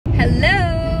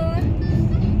Hello!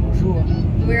 Bonjour.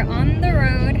 We're on the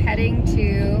road heading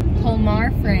to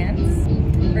Colmar, France.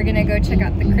 We're gonna go check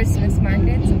out the Christmas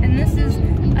markets, and this is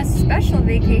a special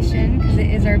vacation because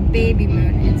it is our baby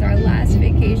moon. It's our last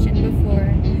vacation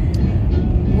before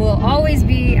we'll always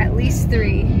be at least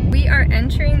 3. We are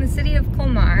entering the city of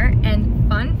Colmar, and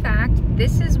fun fact,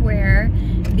 this is where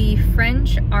the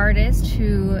French artist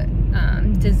who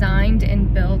designed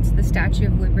and built the Statue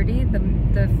of Liberty,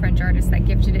 the French artist that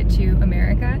gifted it to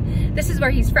America, this is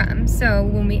where he's from. So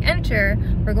when we enter,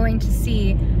 we're going to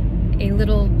see a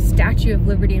little Statue of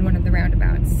Liberty in one of the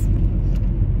roundabouts.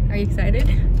 Are you excited?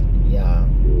 Yeah.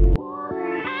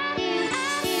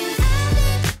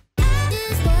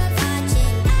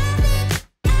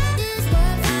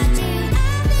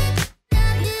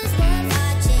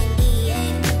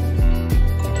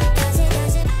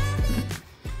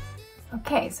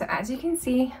 Okay, so as you can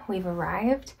see, we've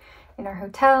arrived in our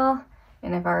hotel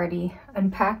and I've already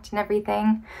unpacked and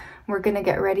everything. We're gonna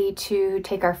get ready to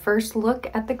take our first look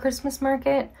at the Christmas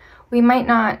market. We might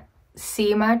not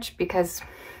see much because,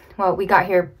 well, we got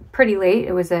here pretty late.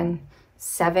 It was a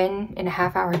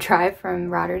 7.5-hour drive from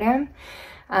Rotterdam,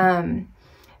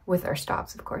 with our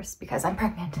stops, of course, because I'm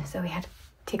pregnant, so we had to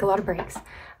take a lot of breaks.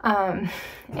 And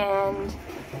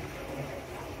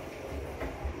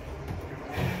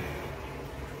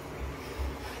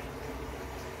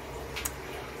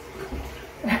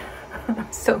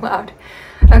so loud.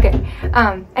 Okay,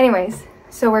 anyways,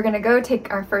 so we're gonna go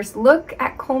take our first look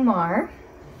at Colmar.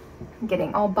 I'm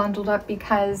getting all bundled up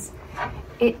because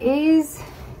it is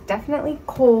definitely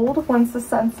cold once the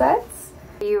sun sets.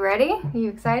 Are you ready? Are you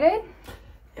excited?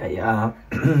 Yeah.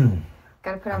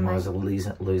 Gotta put on my... I was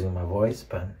losing my voice,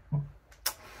 but...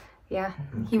 Yeah,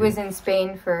 he was in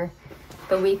Spain for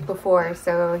the week before,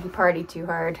 so he partied too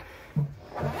hard.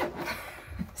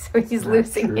 So he's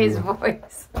losing his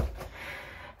voice.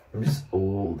 I'm just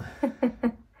old.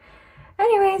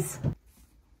 Anyways,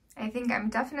 I think I'm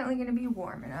definitely gonna be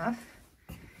warm enough.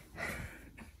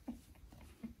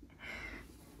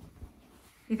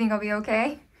 You think I'll be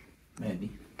okay?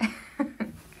 Maybe.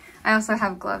 I also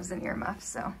have gloves and earmuffs,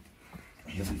 so.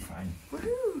 You'll be fine.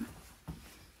 Woohoo!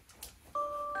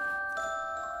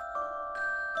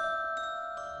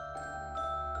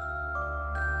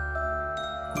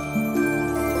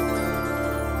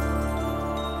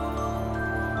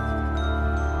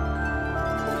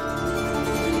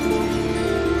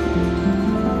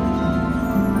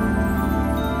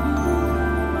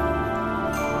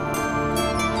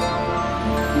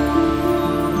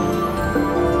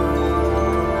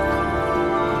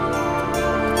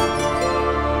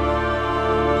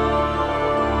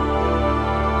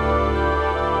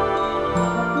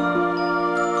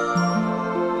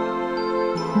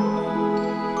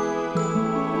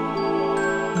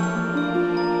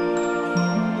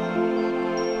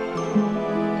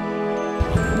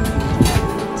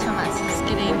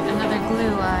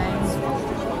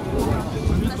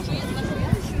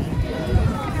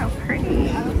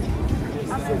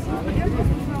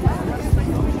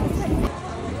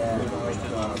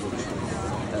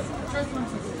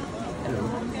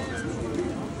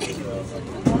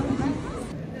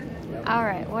 All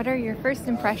right, what are your first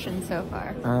impressions so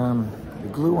far? The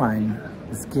glue wine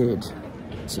is good.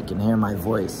 As you can hear, my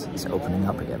voice is opening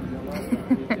up again.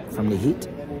 From the heat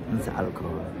and the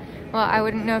alcohol. Well, I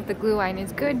wouldn't know if the glue wine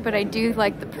is good, but I do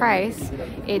like the price.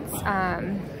 It's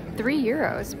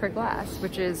 €3 per glass,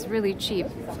 which is really cheap.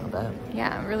 It's not bad.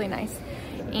 Yeah, really nice.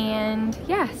 And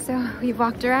yeah, so we've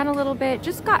walked around a little bit,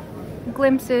 just got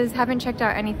glimpses, haven't checked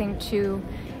out anything too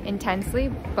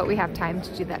intensely, but we have time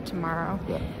to do that tomorrow.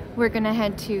 Yeah. We're gonna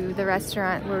head to the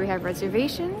restaurant where we have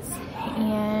reservations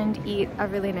and eat a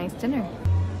really nice dinner.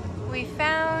 We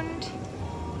found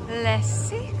Les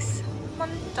Six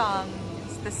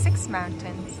Montagnes, the 6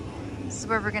 mountains. This is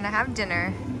where we're gonna have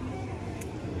dinner.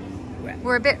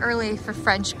 We're a bit early for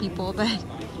French people, but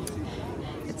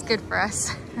it's good for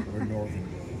us. We're northern.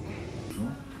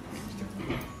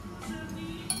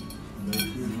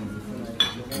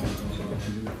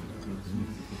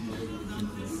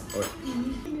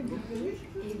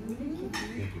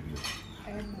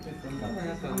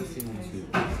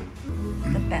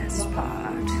 The best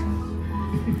part.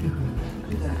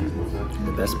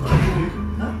 The best part.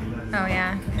 Oh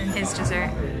yeah, and his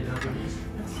dessert.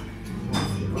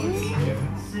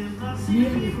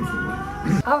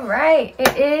 All right,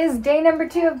 it is day number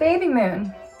 2 of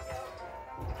Babymoon.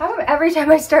 How come every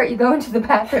time I start you go into the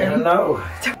bathroom? I don't know.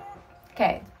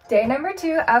 Okay, day number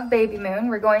 2 of Babymoon.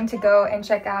 We're going to go and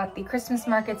check out the Christmas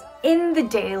markets in the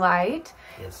daylight.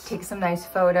 Yes. Take some nice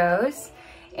photos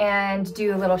and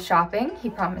do a little shopping. He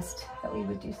promised that thought we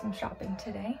would do some shopping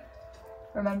today.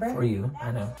 Remember? For you,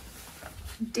 I know.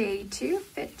 Day 2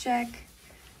 fit check.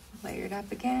 Layered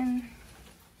up again.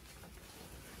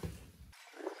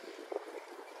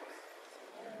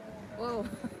 Whoa,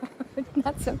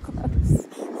 not so close.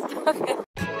 Stop it.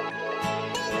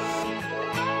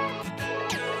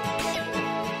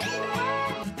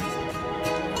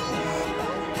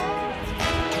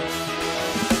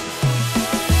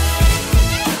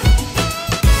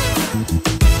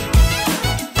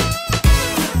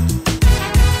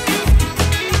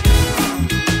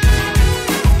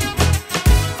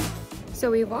 So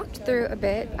we walked through a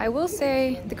bit. I will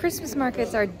say the Christmas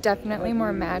markets are definitely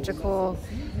more magical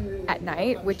at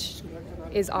night, which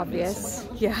is obvious,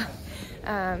 yeah.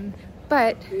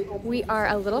 But we are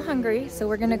a little hungry, so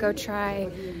we're gonna go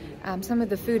try some of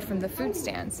the food from the food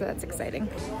stand, so that's exciting.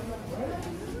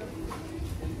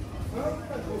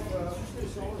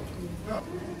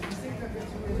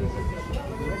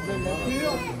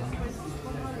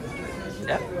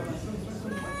 Yeah.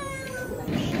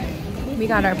 We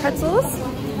got our pretzels.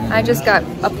 I just got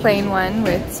a plain one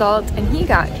with salt, and he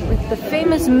got with the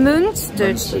famous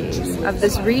Munster cheese of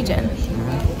this region.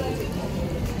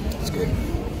 It's good.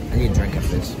 I need a drink of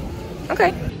this.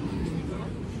 Okay.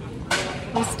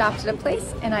 We stopped at a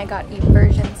place, and I got a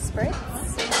virgin spritz.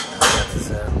 This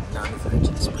is a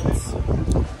non-virgin spritz.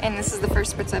 And this is the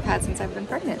first spritz I've had since I've been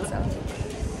pregnant, so.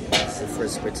 This is the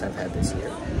first spritz I've had this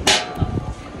year.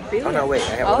 Really? Oh no, wait,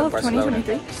 I have all one in of Barcelona.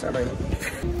 2023? Sorry.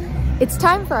 It's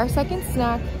time for our second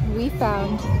snack. We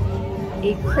found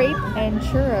a crepe and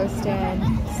churro stand,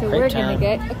 so Crepe we're time.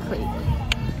 gonna get a crepe.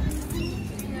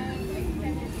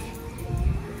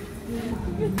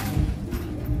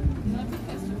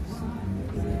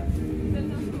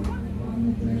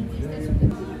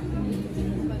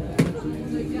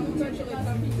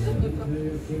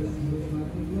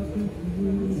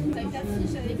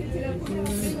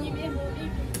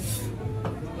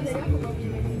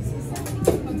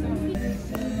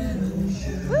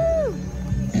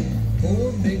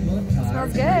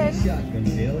 Smells good.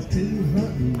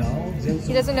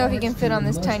 He doesn't know if he can fit on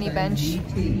this tiny bench.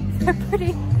 They're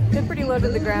pretty low to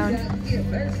the ground.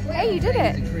 Hey, you did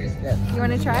it. Yeah. You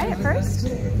want to try it first?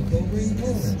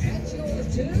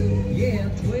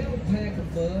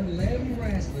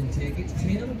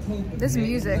 This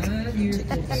music.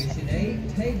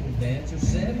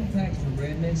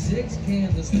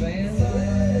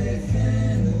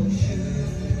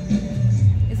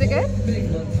 Is it good?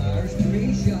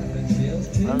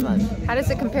 How does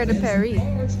it compare to Paris?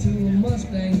 Man,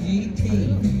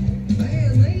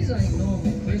 these ain't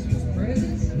normal Christmas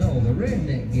presents. No, the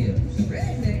redneck gifts.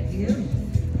 Redneck gifts?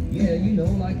 Yeah, you know,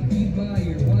 like if you buy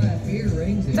your wife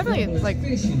earrings and Definitely, like,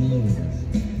 fishing lures.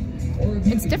 Or if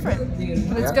you it's different, birthday and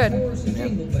but it's buy good. a horse and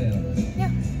jingle bells.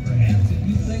 Yeah. Perhaps if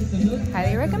you think the nutcrackers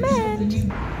Highly recommend.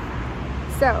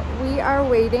 So we are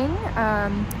waiting.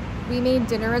 We made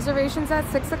dinner reservations at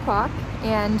 6 o'clock,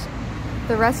 and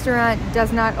the restaurant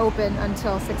does not open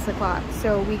until 6 o'clock.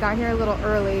 So we got here a little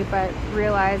early, but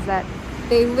realized that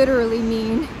they literally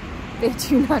mean they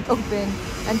do not open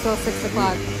until 6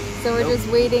 o'clock. So we're just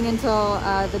waiting until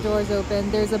the doors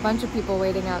open. There's a bunch of people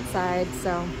waiting outside,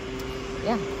 so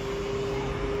yeah.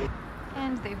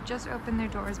 And they've just opened their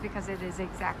doors because it is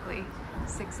exactly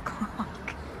 6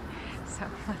 o'clock. So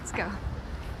let's go.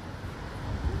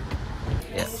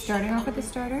 Yeah. Starting off with the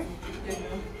starter,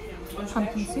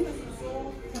 pumpkin soup.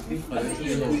 Oh, that's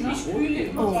good.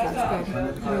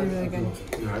 Really, really good.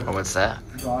 Oh, what's that?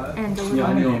 And the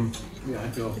little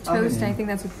the toast, I think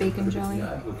that's with bacon jelly.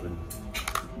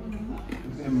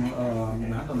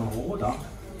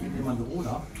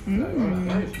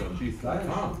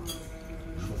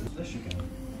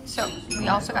 So, we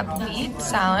also got the beet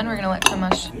salad. We're going to let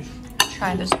Thomas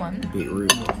try this one.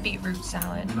 Beetroot. Beetroot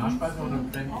salad.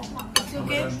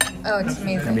 Oh, it's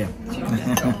amazing.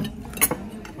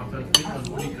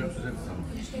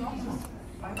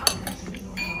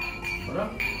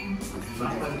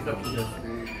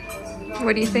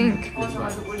 What do you think?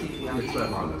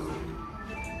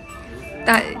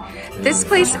 This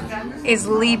place is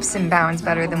leaps and bounds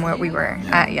better than what we were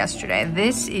at yesterday.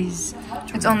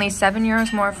 It's only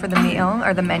 €7 more for the meal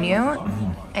or the menu,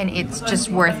 and it's just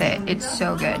worth it. It's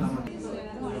so good.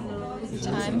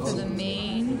 Time for the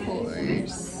main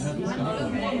course.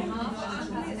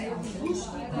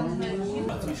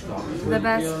 The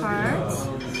best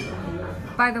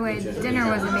part. By the way, dinner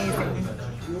was amazing.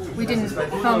 We didn't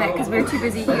film it because we were too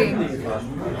busy eating.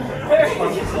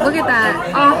 Look at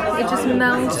that. Oh, it just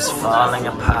melts. Just falling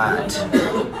apart.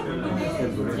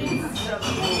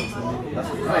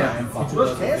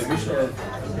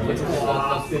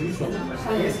 Oh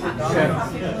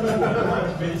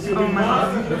my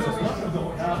God.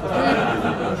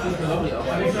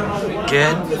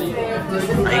 Good?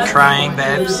 Are you crying,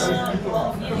 babes? You I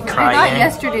thought crying?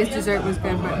 yesterday's dessert was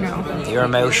good, but no. You're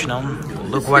emotional.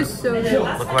 Look what So good.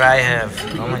 look what I have.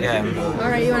 Oh my God.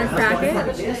 Alright, you want to crack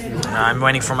it? No, I'm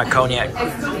waiting for my cognac.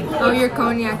 Oh, your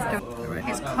cognac's done.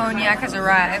 His cognac has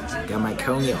arrived. Got my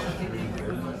cognac.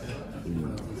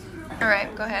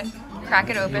 Alright, go ahead. Crack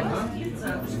it open.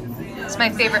 It's my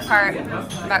favorite part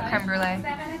about creme brulee.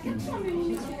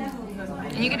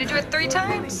 And you get to do it 3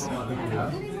 times.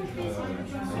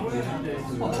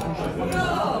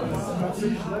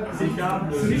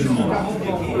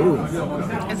 Ooh,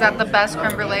 Is that the best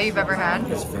creme brulee you've ever had?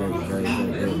 it's very, very,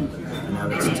 very good. And now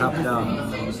it's topped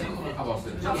off.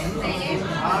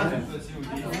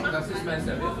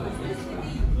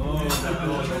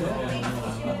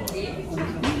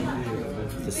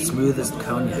 The smoothest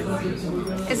cognac.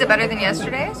 Is it better than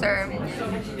yesterday's, or?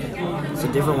 It's a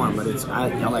different one, but I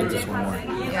like this one more.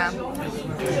 Yeah.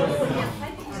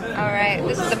 Alright,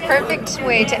 this is the perfect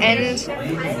way to end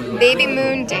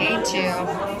Babymoon Day 2.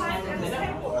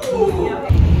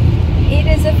 It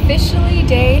is officially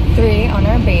day 3 on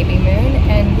our Babymoon,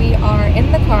 and we are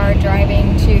in the car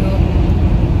driving to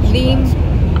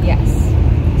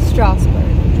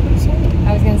Strasbourg.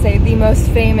 I was going to say the most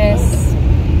famous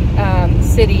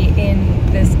city in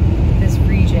this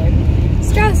region,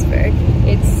 Strasbourg.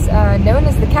 It's known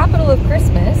as the capital of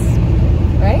Christmas,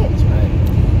 right? That's right.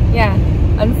 Yeah.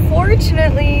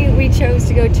 Unfortunately, we chose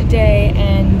to go today,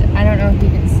 and I don't know if you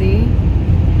can see,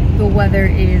 the weather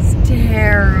is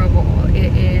terrible.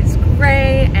 It is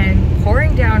gray and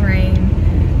pouring down rain,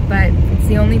 but it's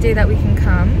the only day that we can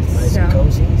come. Nice and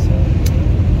cozy.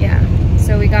 Yeah.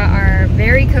 So we got our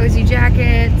very cozy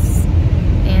jackets,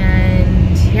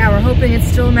 and yeah, we're hoping it's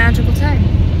still a magical time.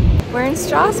 We're in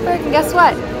Strasbourg, and guess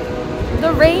what?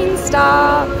 The rain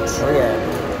stopped. Oh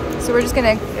yeah. So we're just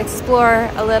gonna explore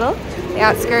a little the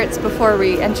outskirts before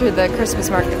we enter the Christmas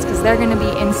markets, because they're gonna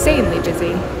be insanely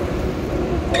busy.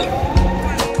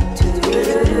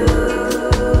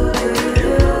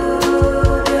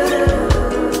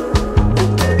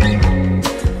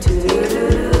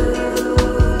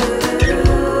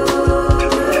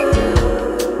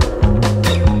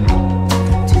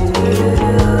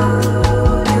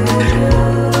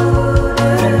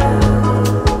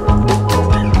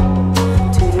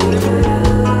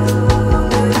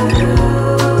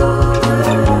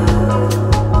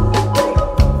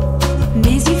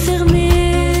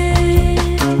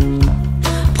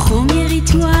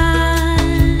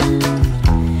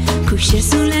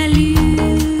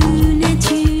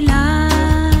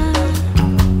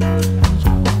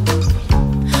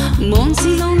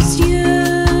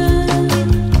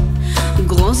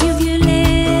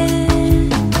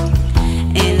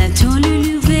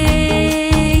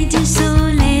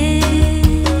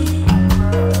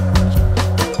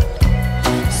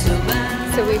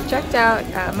 Out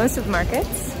most of the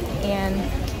markets, and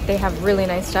they have really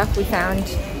nice stuff. We found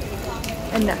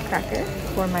a nutcracker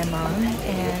for my mom,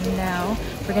 and now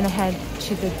we're gonna head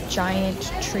to the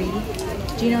giant tree.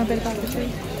 Do you know a bit about the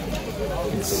tree?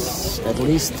 It's at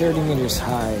least 30 meters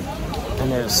high,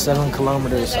 and there's 7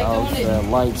 kilometers of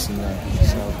lights in there,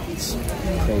 so it's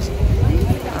crazy.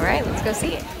 All right, let's go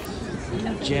see it.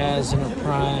 Jazz in her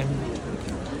prime,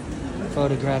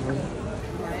 photographer.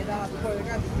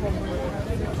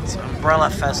 It's Umbrella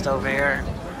Fest over here.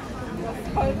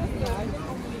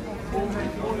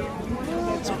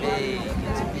 It's big,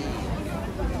 it's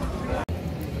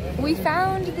big. We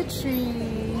found the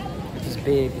tree. It's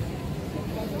big.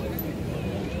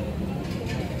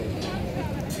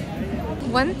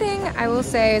 One thing I will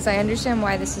say is I understand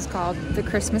why this is called the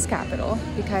Christmas capital,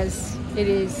 because it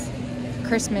is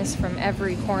Christmas from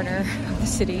every corner of the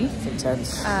city. It's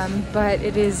intense. But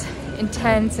it is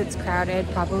intense, it's crowded,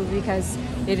 probably because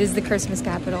it is the Christmas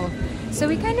capital. So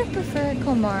we kind of prefer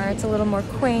Colmar. It's a little more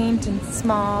quaint and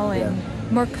small and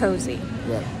more cozy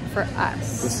for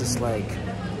us. This is like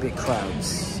big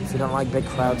crowds. If you don't like big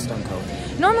crowds, don't go.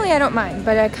 Normally I don't mind,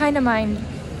 but I kind of mind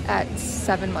at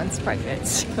 7 months pregnant.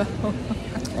 So.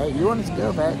 Hey, you wanted to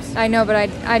go, Bex. I know, but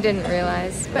I didn't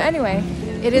realize. But anyway,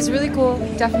 it is really cool.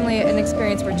 Definitely an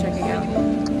experience worth checking out.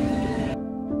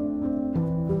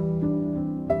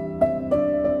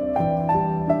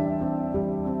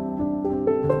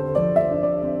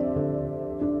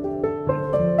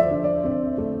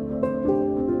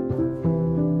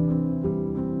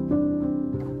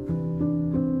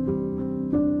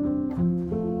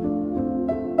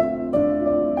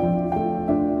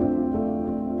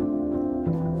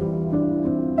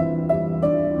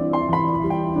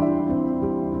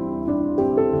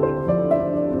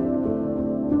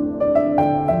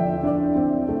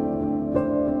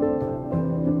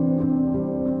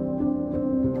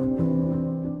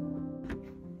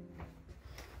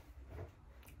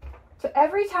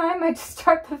 time I just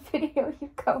start the video, you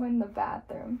go in the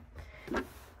bathroom.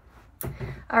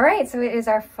 All right, so it is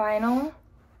our final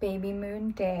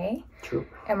Babymoon day. True.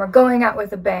 And we're going out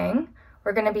with a bang.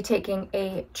 We're going to be taking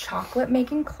a chocolate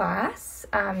making class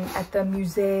at the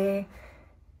Musée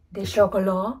des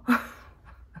Chocolats. Did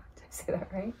I say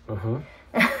that right?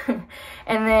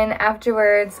 And then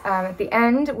afterwards, at the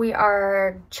end, we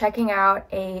are checking out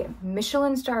a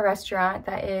Michelin star restaurant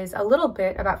that is a little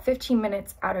bit, about 15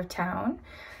 minutes out of town.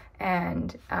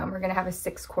 And we're going to have a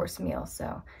 6-course meal.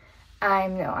 So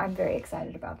I'm very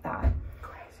excited about that.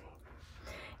 Crazy.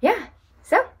 Yeah.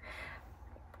 So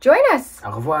join us.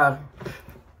 Au revoir.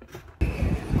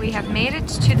 We have made it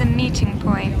to the meeting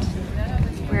point.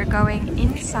 We're going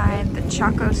inside the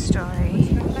Choco Story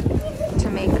to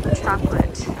make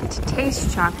chocolate, to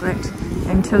taste chocolate,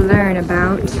 and to learn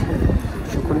about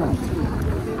chocolate.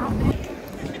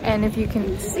 And if you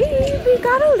can see, we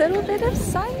got a little bit of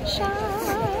sunshine.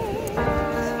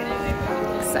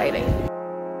 Exciting.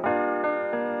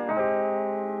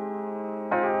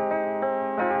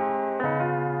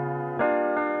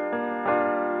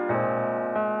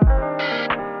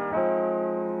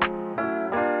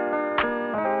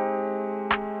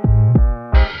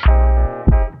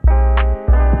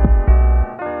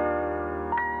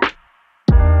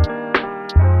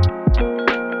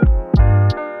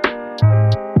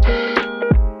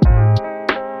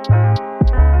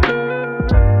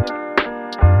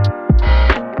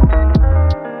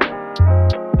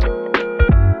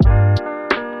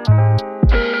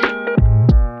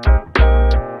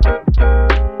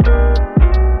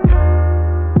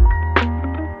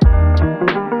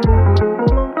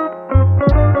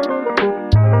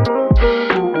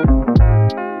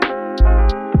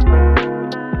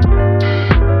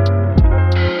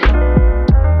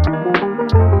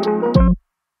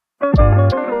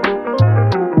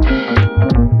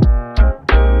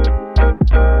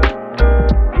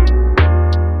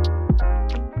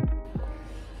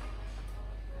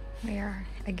 We are,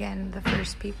 again, the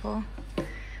first people.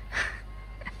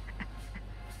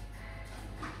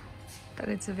 But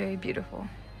it's a very beautiful.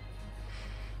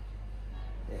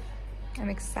 I'm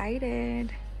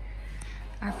excited.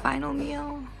 Our final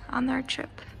meal on our trip.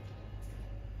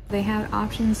 They had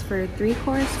options for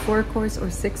 3-course, 4-course, or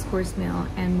 6-course meal,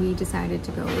 and we decided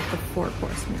to go with the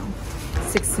 4-course meal.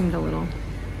 6 seemed a little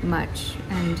much,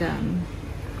 and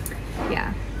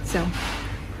yeah, so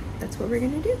that's what we're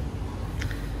gonna do.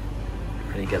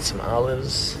 You got some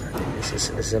olives. This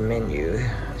is a menu,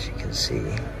 as you can see.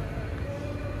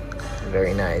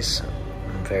 Very nice.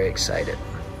 I'm very excited.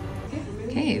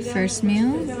 Okay, first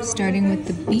meal, starting with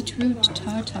the beetroot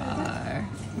tartare.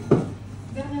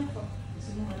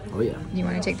 Oh yeah. You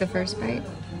want to take the first bite?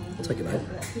 I'll take a bite.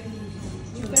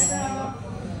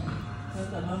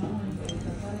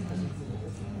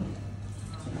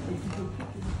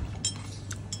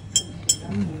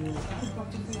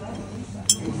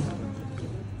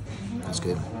 That's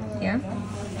good. Yeah?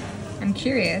 I'm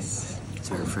curious. It's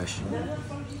very fresh.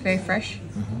 Very fresh?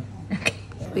 Mm-hmm. Okay.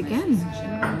 Begin.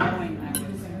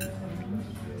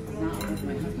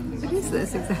 What is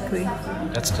this exactly?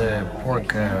 That's the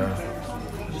pork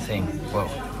thing. Whoa.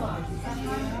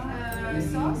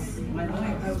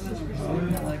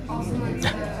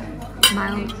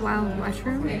 Mild wild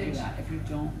mushroom?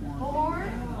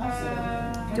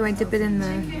 Do I dip it in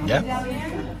the... Yeah.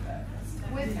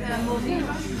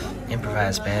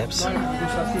 Improvise, babes.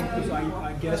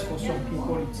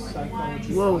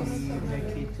 Whoa.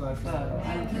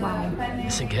 Wow.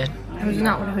 Is it good? That was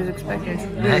not what I was expecting. It's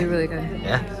really, really good.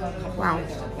 Yeah? Wow.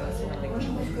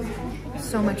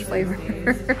 So much flavor.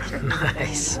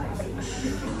 Nice.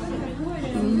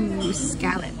 Ooh,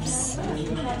 scallops.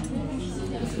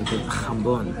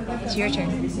 It's your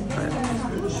turn.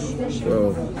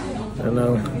 Whoa. I don't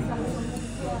know.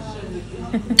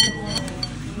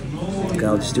 Okay,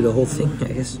 I'll just do the whole thing,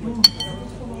 I guess.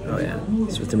 Oh yeah,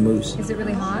 it's with the mousse. Is it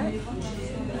really hot?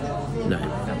 No.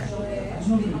 Okay.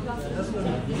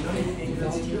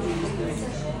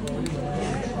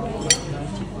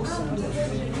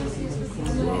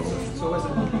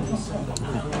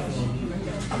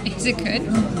 Is it good?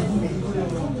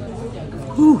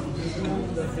 Whew.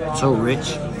 So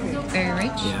rich. Very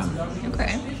rich? Yeah.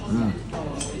 Okay. Mm.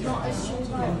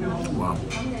 Wow.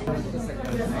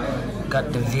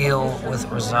 Got the veal with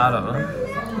risotto.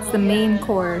 It's the main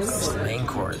course. It's the main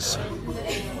course.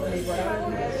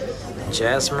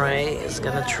 Jazmarae is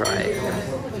gonna try it.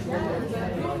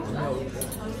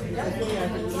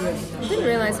 I didn't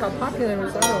realize how popular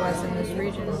risotto was in this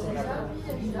region.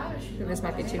 This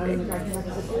might be too big.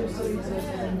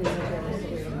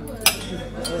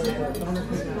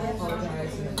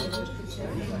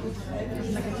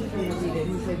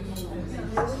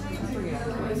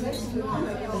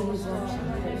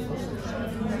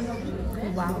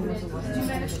 Wow.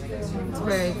 It's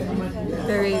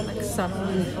very like subtle.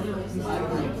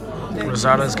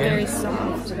 Risotto's good. Very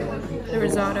soft. The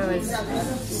risotto is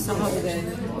soft,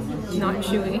 not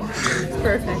chewy. It's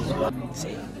perfect.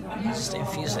 See, you just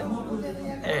infuse it.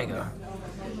 There you go.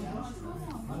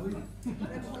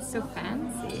 So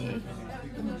fancy.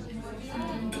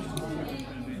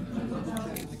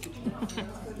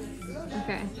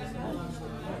 Okay.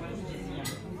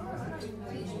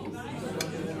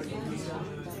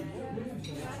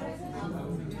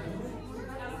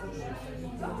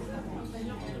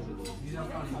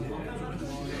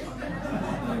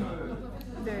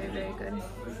 Very, very good.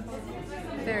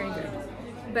 Very good.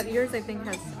 But yours, I think,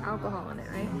 has alcohol in it,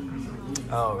 right?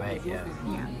 Oh, right, yeah.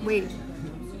 Yeah. Wait.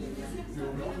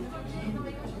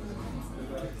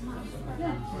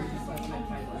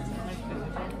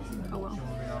 Oh well.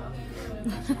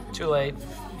 Too late.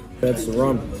 That's the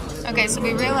rum. Okay, so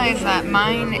we realized that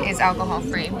mine is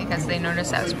alcohol-free because they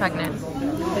noticed I was pregnant.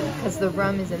 Because the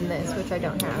rum is in this, which I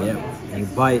don't have. Yeah, and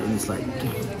you bite and it's like...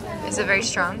 Is it very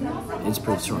strong? It's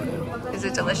pretty strong, yeah. Is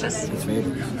it delicious? It's very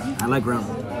delicious. I like rum.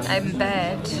 I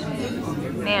bet.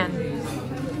 Man.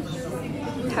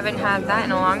 Haven't had that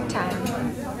in a long time.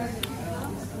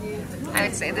 I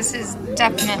would say this is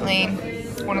definitely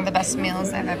one of the best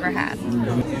meals I've ever had.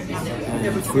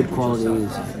 And the food quality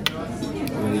is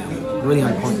really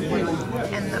on point.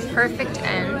 And the perfect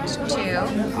end to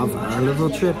Of our little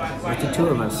trip with the two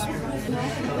of us.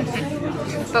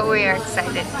 But we are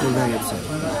excited. We're very excited.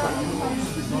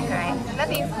 Alright,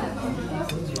 love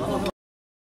you.